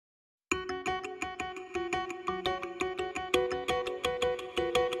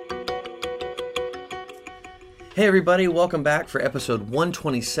Hey everybody, welcome back for episode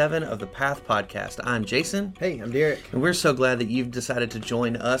 127 of the Path Podcast. I'm Jason. Hey, I'm Derek. And we're so glad that you've decided to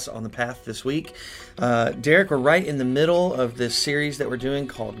join us on the Path this week. Derek, we're right in the middle of this series that we're doing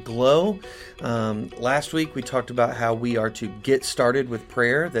called Glow. Last week we talked about how we are to get started with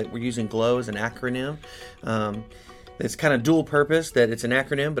prayer, that we're using Glow as an acronym. It's kind of dual purpose, that it's an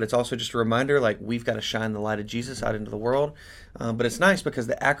acronym, but it's also just a reminder, like we've got to shine the light of Jesus out into the world. But it's nice because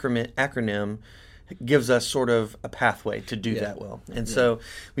the acronym gives us sort of a pathway to do that well. And so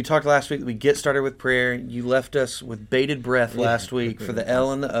we talked last week that we get started with prayer. You left us with bated breath last week for the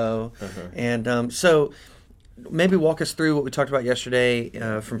L and the O. And so maybe walk us through what we talked about yesterday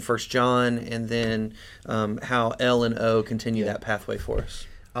from 1 John, and then how L and O continue that pathway for us.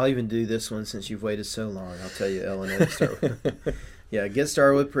 I'll even do this one since you've waited so long. I'll tell you L and O to start with. Get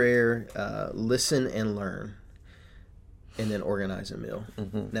started with prayer, listen and learn, and then organize a meal.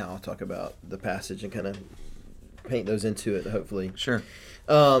 Now I'll talk about the passage and kind of paint those into it, hopefully. Sure.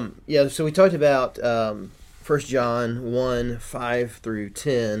 So we talked about 1 John 1, 5 through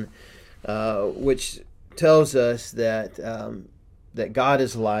 10, which tells us that that God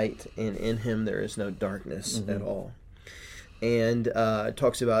is light, and in him there is no darkness at all. And it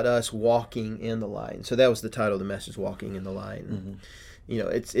talks about us walking in the light. And so that was the title of the message, Walking in the Light. And,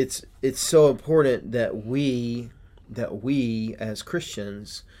 it's so important that we as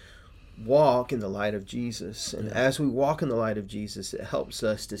Christians walk in the light of Jesus. And as we walk in the light of Jesus, it helps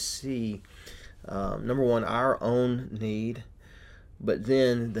us to see, number one, our own need, but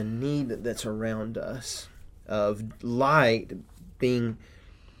then the need that's around us of light being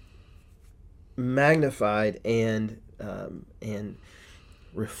magnified and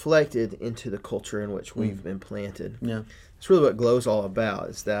reflected into the culture in which we've been planted. Yeah, that's really what Glow's all about.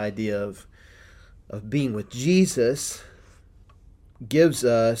 It's the idea of being with Jesus gives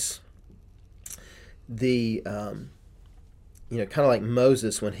us the kind of like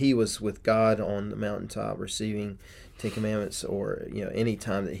Moses when he was with God on the mountaintop receiving 10 Commandments, or any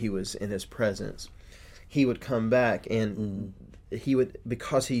time that he was in his presence, he would come back and he would,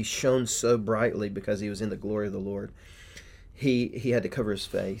 because he shone so brightly, because he was in the glory of the Lord, he had to cover his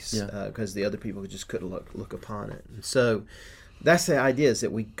face because the other people just couldn't look upon it. And so that's the idea, is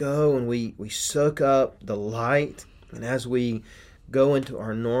that we go and we soak up the light, and as we go into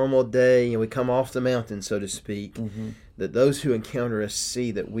our normal day and we come off the mountain, so to speak, that those who encounter us see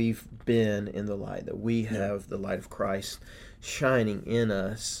that we've been in the light, that we have the light of Christ shining in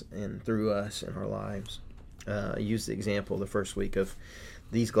us and through us in our lives. I used the example the first week of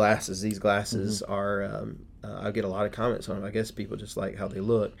these glasses. These glasses are, I get a lot of comments on them. I guess people just like how they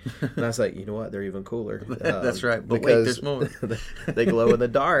look. And I was like, you know what? They're even cooler. That's right. But wait, there's more. They glow in the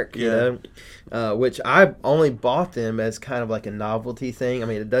dark, which I only bought them as kind of like a novelty thing. I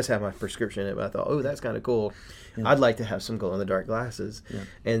mean, it does have my prescription in it, but I thought, oh, that's kind of cool. I'd like to have some glow in the dark glasses. Yeah.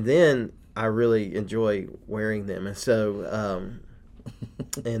 And then I really enjoy wearing them. And so,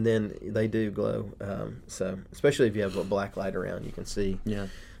 and then they do glow. So especially if you have a black light around, you can see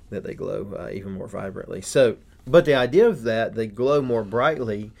that they glow even more vibrantly. So, but the idea of that, they glow more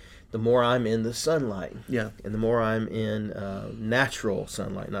brightly the more I'm in the sunlight. Yeah. And the more I'm in natural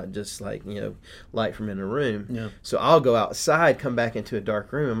sunlight, not just like, light from in a room. Yeah. So I'll go outside, come back into a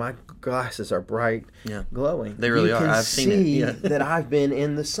dark room, and my glasses are bright, glowing. They really are. I've seen it. You can see that I've been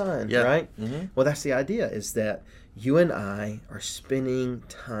in the sun, right? Well, that's the idea, is that you and I are spending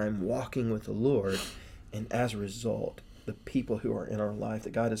time walking with the Lord, and as a result, the people who are in our life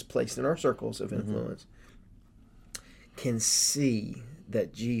that God has placed in our circles of influence can see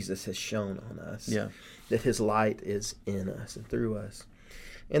that Jesus has shone on us, that his light is in us and through us.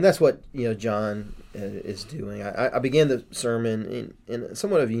 And that's what John is doing. I began the sermon in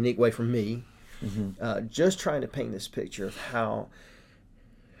somewhat of a unique way for me, just trying to paint this picture of how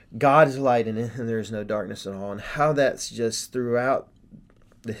God is light and in him there is no darkness at all, and how that's just throughout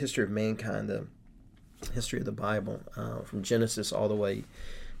the history of mankind, the history of the Bible, from Genesis all the way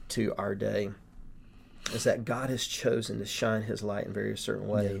to our day, is that God has chosen to shine his light in various certain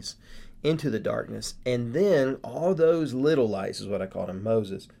ways into the darkness. And then all those little lights, is what I call them,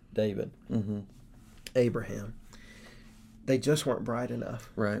 Moses, David, Abraham, they just weren't bright enough.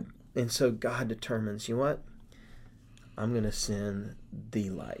 Right. And so God determines, you know what? I'm going to send the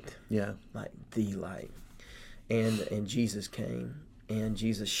light. Yeah. Like the light. And Jesus came, and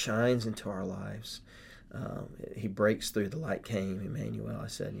Jesus shines into our lives. He breaks through. The light came. Emmanuel, I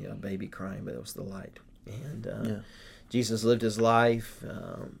said, a baby crying, but it was the light. And Jesus lived his life.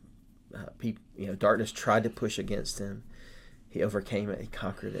 Darkness tried to push against him. He overcame it. He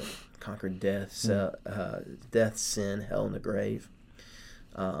conquered it. Conquered death, death, sin, hell, and the grave.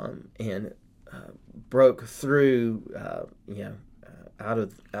 And broke through, out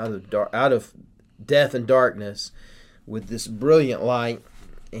of death and darkness with this brilliant light,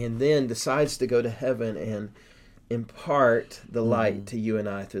 and then decides to go to heaven and impart the light to you and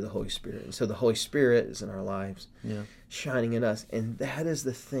I through the Holy Spirit. And so the Holy Spirit is in our lives, shining in us, and that is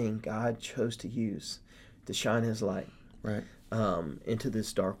the thing God chose to use to shine His light. Right. Into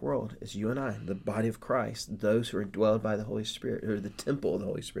this dark world is you and I, the body of Christ, those who are indwelled by the Holy Spirit, or the temple of the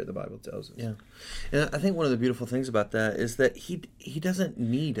Holy Spirit, the Bible tells us. Yeah. And I think one of the beautiful things about that is that he doesn't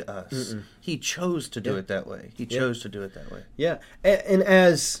need us. Mm-mm. He chose to do it that way. He chose to do it that way. Yeah. And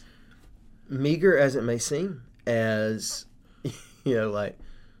as meager as it may seem, as, like,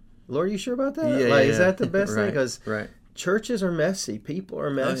 Lord, are you sure about that? Is that the best thing? Because churches are messy. People are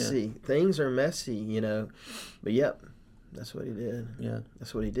messy. Things are messy, But yep. That's what he did. Yeah.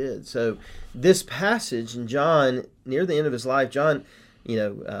 That's what he did. So this passage in John, near the end of his life, John, he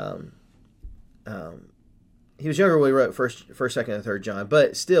was younger when he wrote first, second, and third John.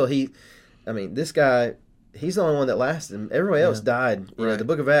 But still, this guy, he's the only one that lasted. Everybody else died. The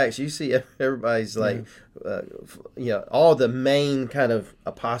book of Acts, you see everybody's like, all the main kind of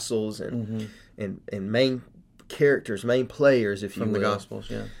apostles and main characters, main players, if you will. From the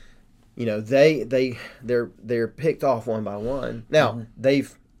Gospels, they're picked off one by one. Now,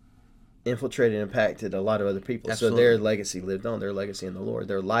 they've infiltrated and impacted a lot of other people. Absolutely. So their legacy lived on, their legacy in the Lord,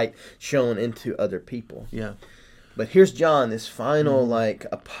 their light shone into other people. Yeah. But here's John, this final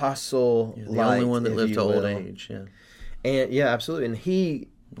apostle the light, only one that lived to old age. Yeah. And absolutely. And he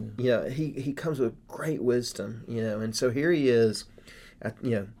comes with great wisdom, and so here he is,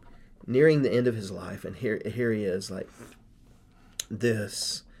 nearing the end of his life, and here he is, like,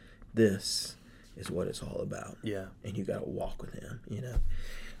 this is what it's all about. Yeah. And you got to walk with Him,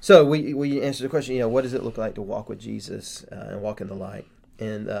 So we answered the question, what does it look like to walk with Jesus and walk in the light?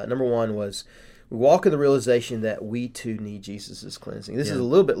 And number one was, we walk in the realization that we too need Jesus' cleansing. This is a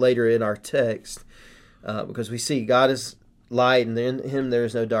little bit later in our text, because we see God is light, and in Him there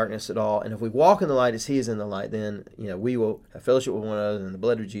is no darkness at all. And if we walk in the light as He is in the light, then we will have fellowship with one another, and the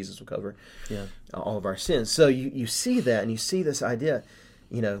blood of Jesus will cover all of our sins. So you see that, and you see this idea,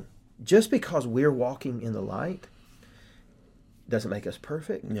 just because we're walking in the light doesn't make us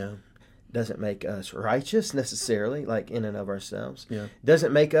perfect. Yeah. Doesn't make us righteous necessarily, like in and of ourselves. Yeah.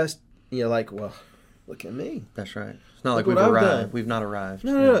 Doesn't make us, well, look at me. That's right. It's not like we've arrived. We've not arrived.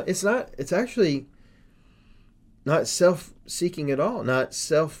 No. It's not. It's actually not self-seeking at all. Not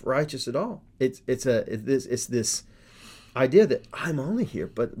self-righteous at all. It's this idea that I'm only here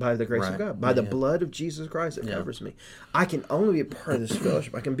but by the grace of God, by the blood of Jesus Christ that covers me. I can only be a part of this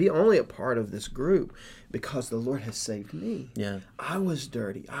fellowship. I can be only a part of this group because the Lord has saved me. Yeah. I was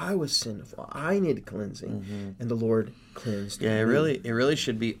dirty. I was sinful. I needed cleansing, and the Lord cleansed me. Yeah, it really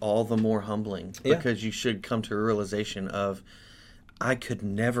should be all the more humbling, because you should come to a realization of, I could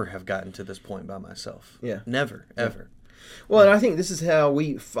never have gotten to this point by myself. Yeah. Never, ever. Well, and I think this is how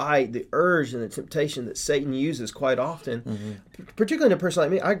we fight the urge and the temptation that Satan uses quite often, particularly in a person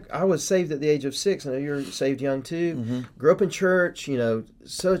like me. I was saved at the age of 6. I know you're saved young too. Grew up in church,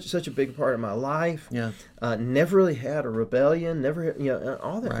 such a big part of my life. Yeah. Never really had a rebellion, never,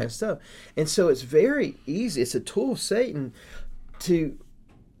 all that kind of stuff. And so it's very easy. It's a tool of Satan to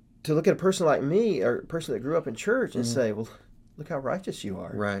look at a person like me, or a person that grew up in church, and say, well, look how righteous you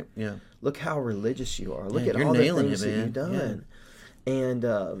are. Right, yeah. Look how religious you are. Look at all the things that you've done. Yeah. And,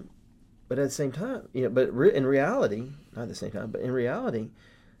 but at the same time, in reality, not at the same time, but in reality,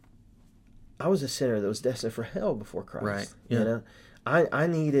 I was a sinner that was destined for hell before Christ. Right, yeah. I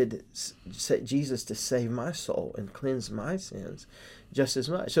needed Jesus to save my soul and cleanse my sins just as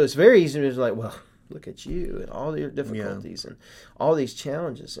much. So it's very easy to be like, well, look at you and all your difficulties and all these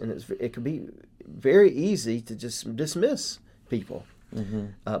challenges. And it could be very easy to just dismiss people.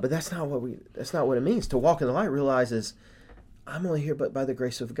 But that's not what it means. To walk in the light realizes I'm only here but by the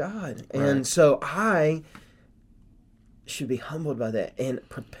grace of God. And so I should be humbled by that and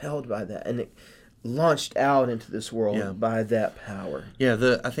propelled by that and launched out into this world by that power.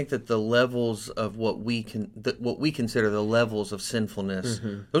 Yeah, I think that the levels of what we consider the levels of sinfulness,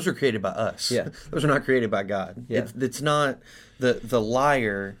 those are created by us. Yeah. Those are not created by God. Yeah. It's not the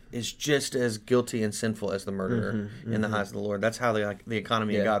liar is just as guilty and sinful as the murderer in the eyes of the Lord. That's how the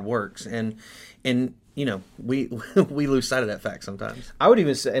economy of God works. And we lose sight of that fact sometimes. I would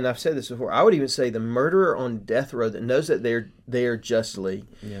even say, and I've said this before, I would even say the murderer on death row that knows that they are justly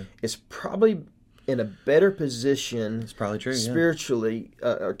is probably in a better position, it's probably true, spiritually,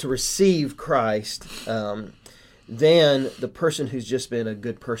 to receive Christ than the person who's just been a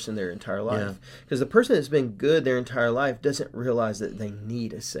good person their entire life. Because the person that's been good their entire life doesn't realize that they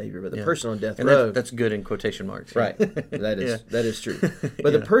need a Savior. But the person on death row... That's good in quotation marks. Right. That is true.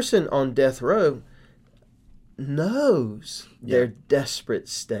 But the person on death row knows their desperate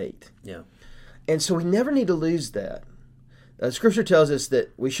state. Yeah. And so we never need to lose that. Scripture tells us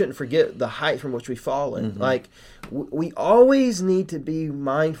that we shouldn't forget the height from which we've fallen. Like, we always need to be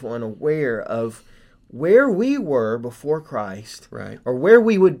mindful and aware of where we were before Christ, right, or where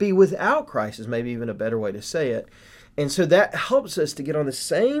we would be without Christ is maybe even a better way to say it. And so that helps us to get on the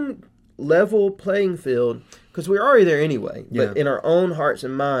same level playing field, because we're already there anyway, but in our own hearts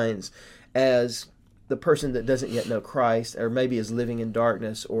and minds as the person that doesn't yet know Christ, or maybe is living in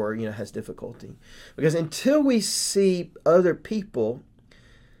darkness, or has difficulty. Because until we see other people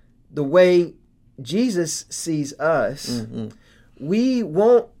the way Jesus sees us, we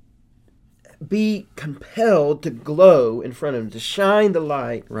won't be compelled to glow in front of them, to shine the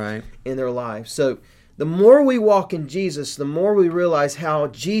light in their lives. So the more we walk in Jesus, the more we realize how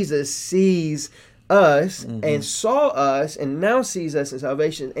Jesus sees us and saw us and now sees us in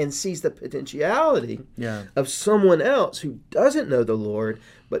salvation, and sees the potentiality of someone else who doesn't know the Lord,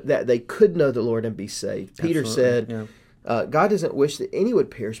 but that they could know the Lord and be saved. Peter said, God doesn't wish that any would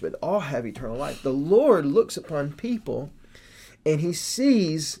perish, but all have eternal life. The Lord looks upon people and he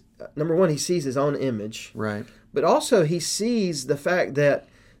sees, number one, he sees his own image. Right. But also he sees the fact that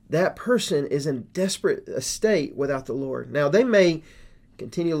that person is in desperate state without the Lord. Now, they may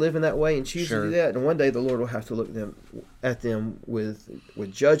continue living that way and choose to do that, and one day the Lord will have to look at them with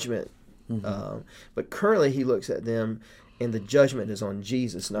judgment. But currently he looks at them, and the judgment is on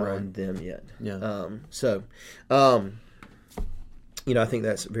Jesus, not on them yet. I think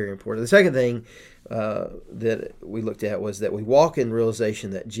that's very important. The second thing that we looked at was that we walk in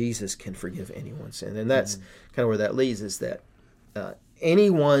realization that Jesus can forgive anyone's sin. And that's kind of where that leads, is that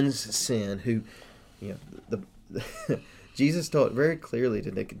anyone's sin who, Jesus told very clearly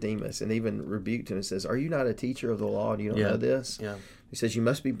to Nicodemus, and even rebuked him and says, are you not a teacher of the law and you don't know this? Yeah. He says, you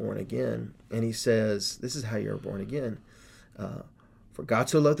must be born again. And he says, this is how you're born again. For God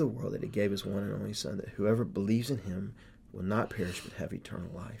so loved the world that he gave his one and only Son, that whoever believes in him will not perish but have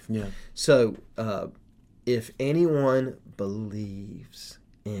eternal life. Yeah. So if anyone believes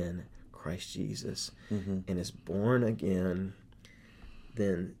in Christ Jesus and is born again,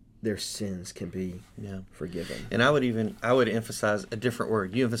 then their sins can be forgiven. And I would emphasize a different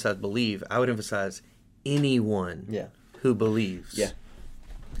word. You emphasize believe. I would emphasize anyone who believes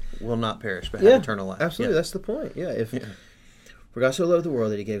will not perish but have eternal life. Absolutely. That's the point. For God so loved the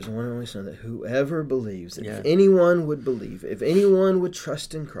world that he gave his one and only Son, that whoever believes, that if anyone would believe, if anyone would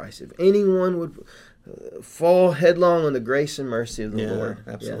trust in Christ, if anyone would fall headlong on the grace and mercy of the Lord.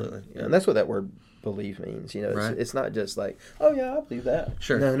 Absolutely. And that's what that word believe means. It's not just like, oh yeah, I believe that.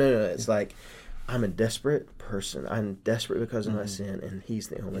 Sure. No. It's like, I'm a desperate person. I'm desperate because of my sin, and he's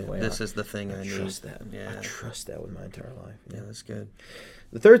the only way. This is the thing I need. Trust that. I trust that with my entire life. Yeah, that's good.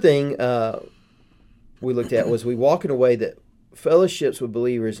 The third thing we looked at was we walk in a way that fellowships with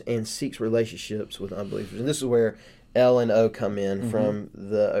believers and seeks relationships with unbelievers. And this is where L and O come in from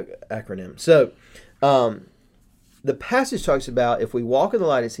the acronym. So the passage talks about if we walk in the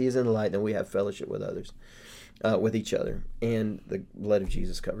light as he is in the light, then we have fellowship with others, with each other. And the blood of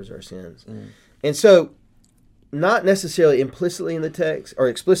Jesus covers our sins. And so not necessarily implicitly in the text, or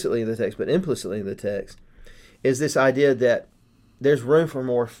explicitly in the text, but implicitly in the text, is this idea that there's room for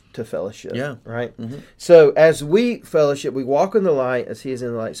more to fellowship. Yeah. Right? So as we fellowship, we walk in the light as he is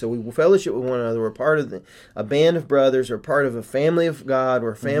in the light. So we fellowship with one another. We're part of a band of brothers, or part of a family of God.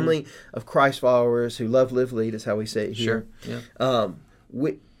 We're a family of Christ followers who love, live, lead, is how we say it here. Sure.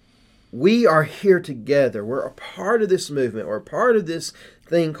 Yeah. We are here together. We're a part of this movement. We're a part of this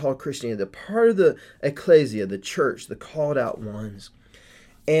thing called Christianity. The part of the ecclesia, the church, the called out ones.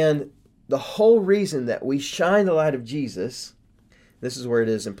 And the whole reason that we shine the light of Jesus, this is where it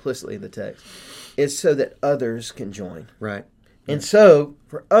is implicitly in the text, is so that others can join. Right. And so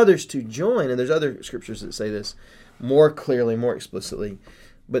for others to join, and there's other scriptures that say this more clearly, more explicitly,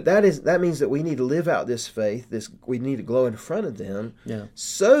 but that means that we need to live out this faith. We need to glow in front of them,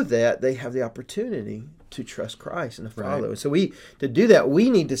 so that they have the opportunity to trust Christ and to follow. Right. So to do that, we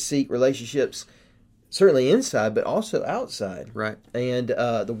need to seek relationships, certainly inside, but also outside. Right. And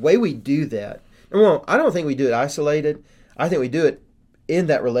the way we do that, well, I don't think we do it isolated. I think we do it in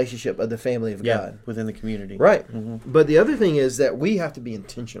that relationship of the family of God. Within the community. Right. But the other thing is that we have to be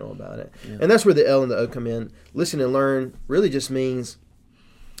intentional about it. Yeah. And that's where the L and the O come in. Listen and learn really just means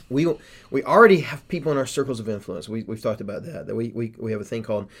we already have people in our circles of influence. We've talked about that we have a thing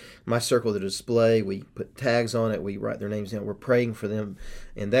called My Circle to Display. We put tags on it. We write their names down. We're praying for them,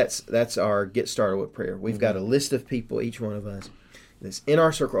 and that's our get started with prayer. We've got a list of people, each one of us, that's in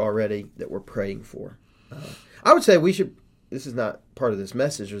our circle already that we're praying for. I would say we should. This is not part of this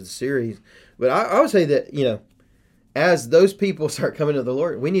message or the series, but I would say that as those people start coming to the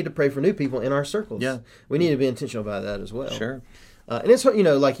Lord, we need to pray for new people in our circles. Yeah, we need to be intentional about that as well. Sure. And it's,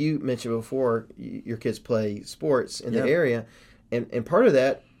 like you mentioned before, your kids play sports in the area. And part of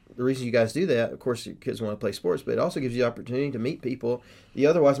that, the reason you guys do that, of course, your kids want to play sports, but it also gives you the opportunity to meet people you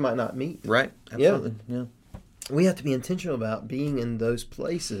otherwise might not meet. Right. Absolutely. Yeah. We have to be intentional about being in those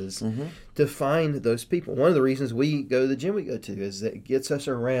places to find those people. One of the reasons we go to the gym we go to is that it gets us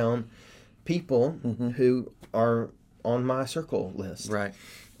around people who are on my circle list. Right.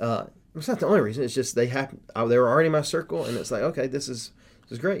 It's not the only reason. It's just they were already in my circle, and it's like, okay, this is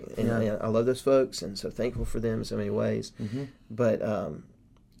great, and I love those folks, and so thankful for them in so many ways. But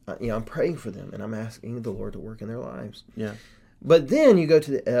I'm praying for them, and I'm asking the Lord to work in their lives. Yeah. But then you go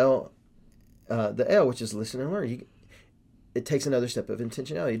to the L, which is listen and learn. It takes another step of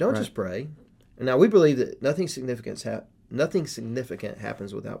intentionality. You don't just pray. And now we believe that nothing significant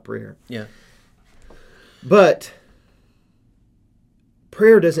happens without prayer. Yeah. But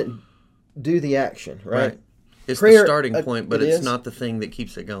prayer doesn't do the action, right? It's prayer, the starting point, but it's not the thing that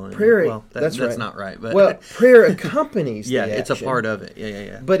keeps it going. Prayer, that's not right. But prayer accompanies the action. It's a part of it.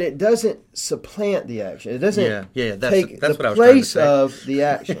 Yeah. But it doesn't supplant the action. It doesn't take that's the what place of the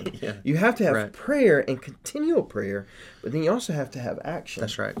action. Yeah. You have to have prayer and continual prayer, but then you also have to have action.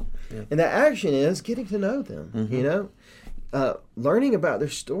 That's right. Yeah. And that action is getting to know them, learning about their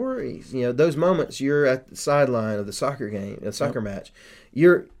stories. Those moments you're at the sideline of the soccer match,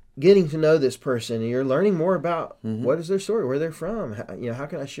 you're getting to know this person, and you're learning more about what is their story, where they're from, how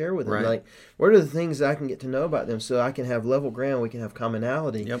can I share with them? Right. Like, what are the things that I can get to know about them so I can have level ground, we can have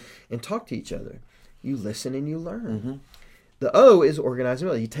commonality, and talk to each other. You listen and you learn. The O is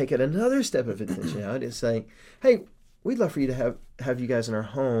organizability. You take it another step of intentionality to say, hey, we'd love for you to have you guys in our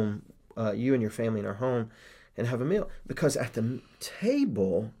home, you and your family in our home, and have a meal. Because at the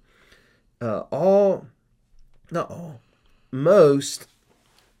table, most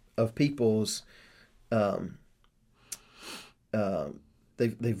of people's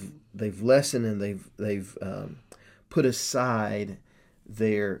they've lessened and they've put aside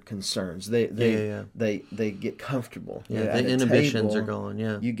their concerns. They get comfortable. Yeah, the inhibitions are gone.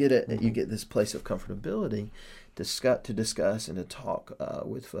 Yeah, you get it. You get this place of comfortability to discuss and to talk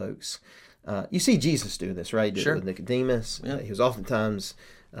with folks. You see Jesus do this, right? He did it with Nicodemus. Yeah. He was oftentimes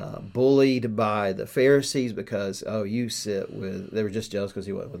bullied by the Pharisees because you sit with. They were just jealous because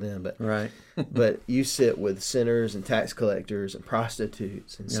he wasn't with them, but right. but you sit with sinners and tax collectors and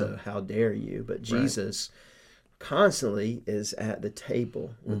prostitutes, and so how dare you? But Jesus constantly is at the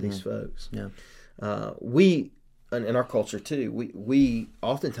table with these folks. Yeah, we in our culture too. We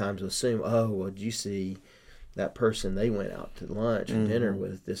oftentimes assume, did you see that person? They went out to lunch and dinner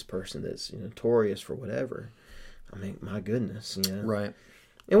with this person that's notorious for whatever. I mean, my goodness, Right.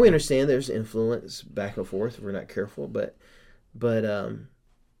 And we understand there's influence back and forth if we're not careful, but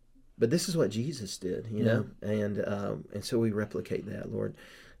this is what Jesus did, and so we replicate that. Lord,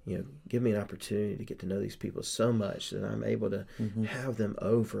 give me an opportunity to get to know these people so much that I'm able to have them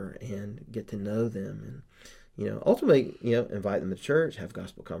over and get to know them, and ultimately, invite them to church, have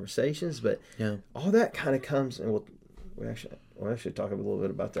gospel conversations, but all that kind of comes, and we'll actually talk a little bit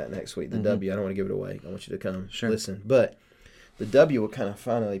about that next week. The W, I don't want to give it away. I want you to come listen, but the W will kind of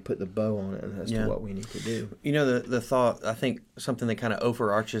finally put the bow on it as to what we need to do. The thought, I think something that kind of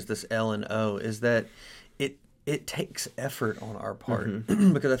overarches this L and O is that it takes effort on our part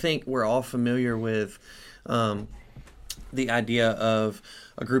because I think we're all familiar with the idea of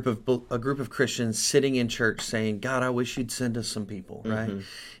a group of Christians sitting in church saying, God, I wish you'd send us some people, right?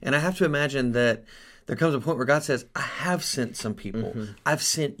 And I have to imagine that there comes a point where God says, I have sent some people. I've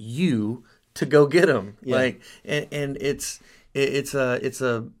sent you to go get them. Yeah. And it's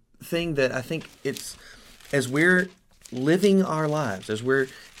a thing that I think it's, as we're living our lives,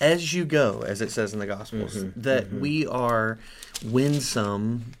 as you go, as it says in the Gospels, that we are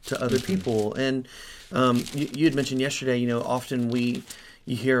winsome to other people. And you had mentioned yesterday, often you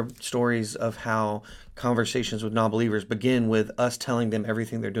hear stories of how conversations with non-believers begin with us telling them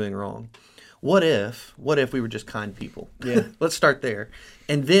everything they're doing wrong. What if we were just kind people? Yeah. Let's start there.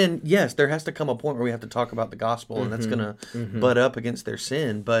 And then, yes, there has to come a point where we have to talk about the gospel, and that's going to butt up against their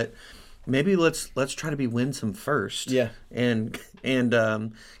sin. But maybe let's try to be winsome first. Yeah. And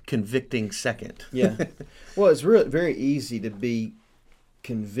convicting second. Yeah. Well, it's very easy to be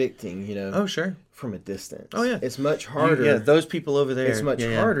convicting, Oh, sure. from a distance. Oh, yeah. It's much harder. Yeah, those people over there. It's much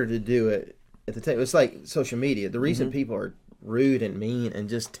harder to do it at the table. It's like social media. The reason people are rude and mean and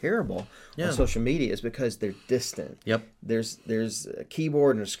just terrible on social media is because they're distant. Yep. There's a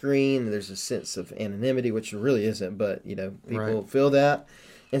keyboard and a screen. And there's a sense of anonymity, which really isn't, but people feel that.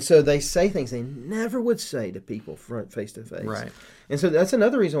 And so they say things they never would say to people face to face. Right. And so that's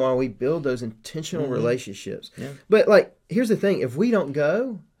another reason why we build those intentional relationships. Yeah. But here's the thing. If we don't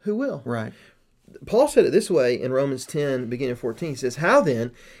go, who will? Right. Paul said it this way in Romans 10, beginning of 14. He says, how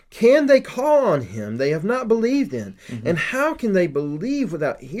then can they call on him they have not believed in? And how can they believe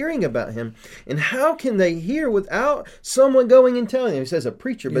without hearing about him? And how can they hear without someone going and telling them? He says a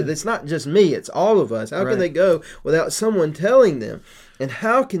preacher, but it's not just me, it's all of us. How can they go without someone telling them? And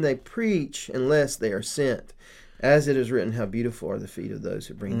how can they preach unless they are sent? As it is written, how beautiful are the feet of those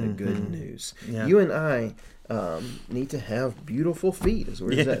who bring the good news. Yeah. You and I need to have beautiful feet, as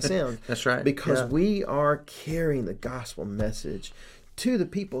weird as that sounds. That's right. Because we are carrying the gospel message to the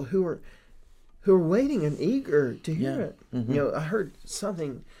people who are waiting and eager to hear it. I heard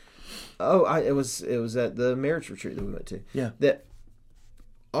something. It was at the marriage retreat that we went to. Yeah. That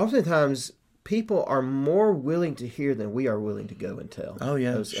oftentimes people are more willing to hear than we are willing to go and tell. Oh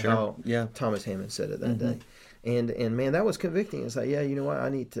yeah, that was how Thomas Hammond said it that day. And man, that was convicting. It's like, you know what? I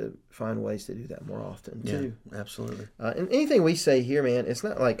need to find ways to do that more often too. Yeah, absolutely. And anything we say here, man, it's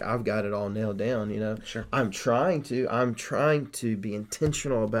not like I've got it all nailed down. Sure. I'm trying to be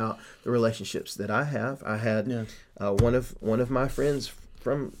intentional about the relationships that I have. I had one of my friends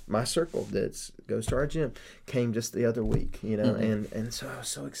from my circle that goes to our gym came just the other week. And so I was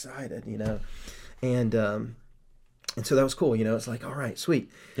so excited. And so that was cool, It's like, all right, sweet.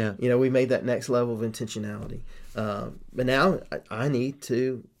 Yeah. We made that next level of intentionality. But now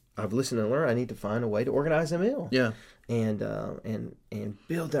I've listened and learned. I need to find a way to organize a meal. Yeah. And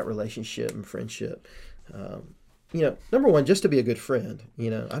build that relationship and friendship. Number one, just to be a good friend.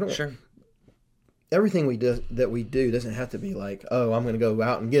 I don't. Sure. Everything we do doesn't have to be like, oh, I'm going to go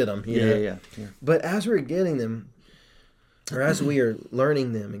out and get them. Yeah. But as we're getting them, or as we are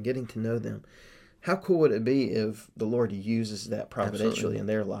learning them and getting to know them, how cool would it be if the Lord uses that providentially in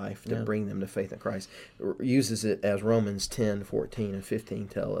their life to bring them to faith in Christ? Uses it as Romans 10, 14, and 15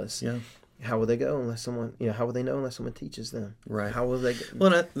 tell us. Yeah. How will they go unless someone, how will they know unless someone teaches them? Right. How will they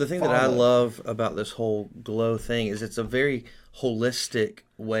Well, the thing that I love about this whole Glow thing is it's a very holistic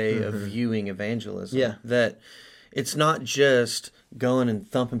way of viewing evangelism. Yeah. That it's not just going and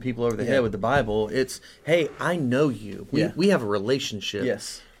thumping people over the head with the Bible. It's, hey, I know you. We have a relationship.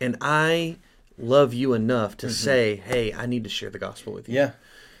 Yes. And I love you enough to say, hey, I need to share the gospel with you. Yeah.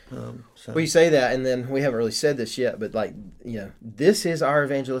 We say that, and then we haven't really said this yet, but this is our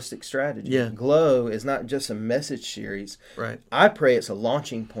evangelistic strategy. Yeah. Glow is not just a message series. Right. I pray it's a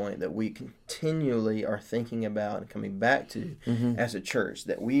launching point that we continually are thinking about and coming back to as a church,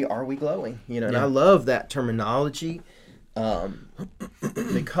 that we glowing? And I love that terminology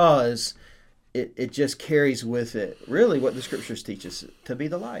because it just carries with it really what the scriptures teach us, to be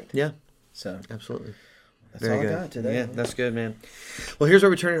the light. Yeah. So absolutely. That's all I got today. Yeah, that's good, man. Well, here's where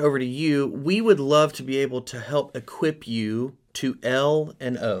we turn it over to you. We would love to be able to help equip you to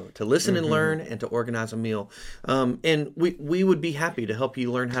L&O, to listen and learn, and to organize a meal. And we would be happy to help you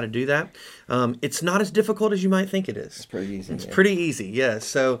learn how to do that. It's not as difficult as you might think it is. It's pretty easy. It's pretty easy, yes.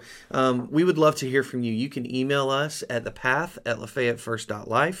 So we would love to hear from you. You can email us at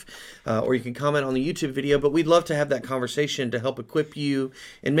thepath@lafayettefirst.life, or you can comment on the YouTube video. But we'd love to have that conversation to help equip you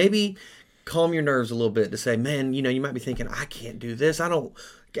and maybe calm your nerves a little bit, to say, man, you might be thinking, I can't do this. I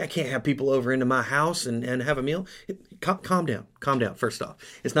can't have people over into my house and have a meal. Calm down. First off,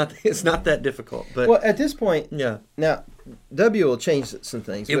 it's not that difficult. But well, at this point, yeah. Now, W will change some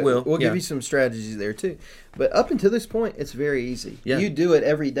things. It will. We'll give you some strategies there too. But up until this point, it's very easy. Yeah. You do it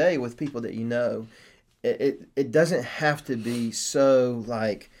every day with people that you know. It doesn't have to be so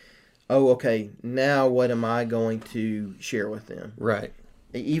like, oh, okay, now what am I going to share with them? Right.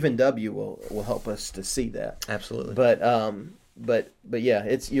 Even W will help us to see that. Absolutely. But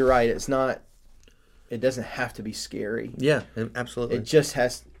yeah, you're right. It doesn't have to be scary. Yeah, absolutely. It's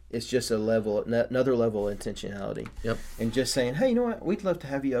just another level of intentionality. Yep. And just saying, hey, you know what? We'd love to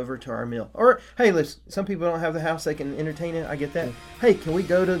have you over to our meal. Or, hey, some people don't have the house they can entertain in. I get that. Hey, can we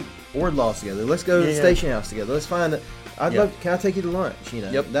go to Wardlaws together? Let's go to the station house together. Let's find it. Can I take you to lunch?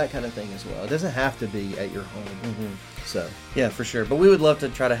 That kind of thing as well. It doesn't have to be at your home. Mm-hmm. So yeah, for sure. But we would love to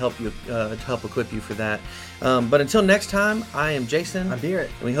try to help you, to help equip you for that. But until next time, I am Jason. I'm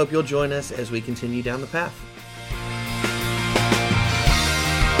Derek. And we hope you'll join us as we continue down the path.